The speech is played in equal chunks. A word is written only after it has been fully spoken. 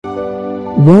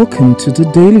Welcome to the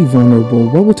Daily Vulnerable,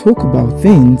 where we talk about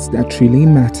things that really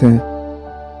matter.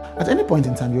 At any point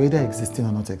in time, you're either existing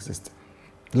or not existing.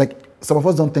 Like, some of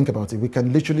us don't think about it. We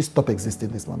can literally stop existing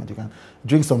this moment. You can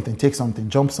drink something, take something,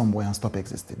 jump somewhere and stop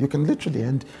existing. You can literally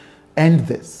end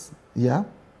this. Yeah?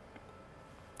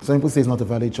 Some people say it's not a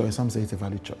valid choice. Some say it's a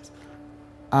valid choice.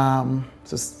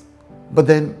 But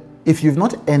then, if you've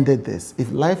not ended this,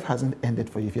 if life hasn't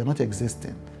ended for you, if you're not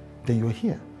existing, then you're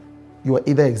here. You are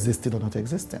either existing or not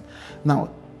existing.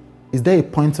 Now, is there a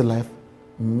point to life?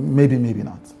 Maybe, maybe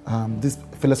not. These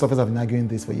philosophers have been arguing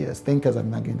this for years. Thinkers have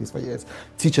been arguing this for years.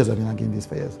 Teachers have been arguing this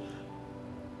for years.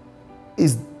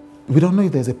 We don't know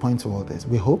if there's a point to all this.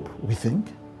 We hope, we think.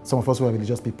 Some of us who are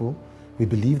religious people, we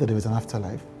believe that there is an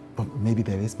afterlife, but maybe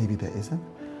there is, maybe there isn't.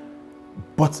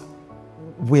 But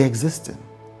we're existing.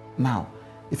 Now,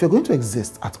 if you're going to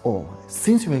exist at all,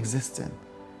 since you're existing,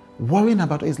 worrying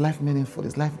about, is life meaningful?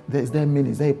 Is there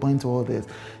meaning? Is there a point to all this?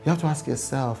 You have to ask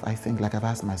yourself, I think, like I've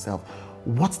asked myself,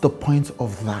 what's the point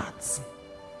of that?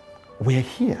 We're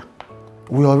here.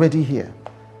 We're already here.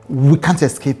 We can't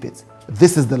escape it.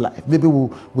 This is the life. Maybe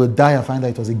we'll die and find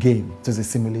out it was a game, it was a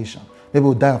simulation. Maybe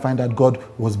we'll die and find out God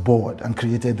was bored and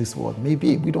created this world.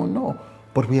 Maybe, we don't know.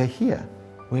 But we are here.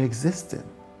 We're existing.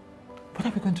 What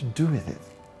are we going to do with it?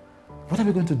 What are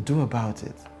we going to do about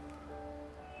it?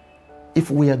 If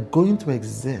we are going to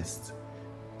exist,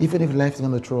 even if life is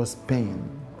going to throw us pain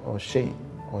or shame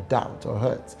or doubt or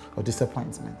hurt or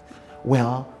disappointment,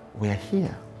 well, we're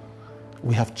here.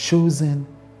 We have chosen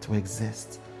to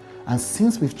exist. And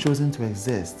since we've chosen to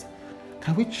exist,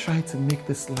 can we try to make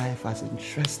this life as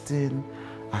interesting,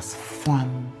 as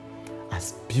fun,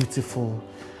 as beautiful,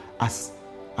 as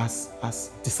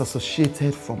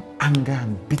disassociated from anger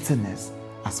and bitterness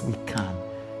as we can?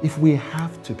 If we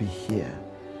have to be here,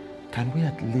 can we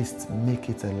at least make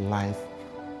it a life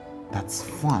that's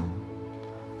fun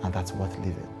and that's worth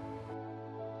living?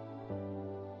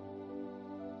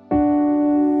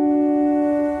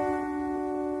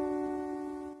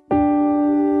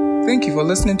 Thank you for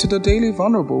listening to the Daily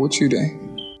Vulnerable with Chude.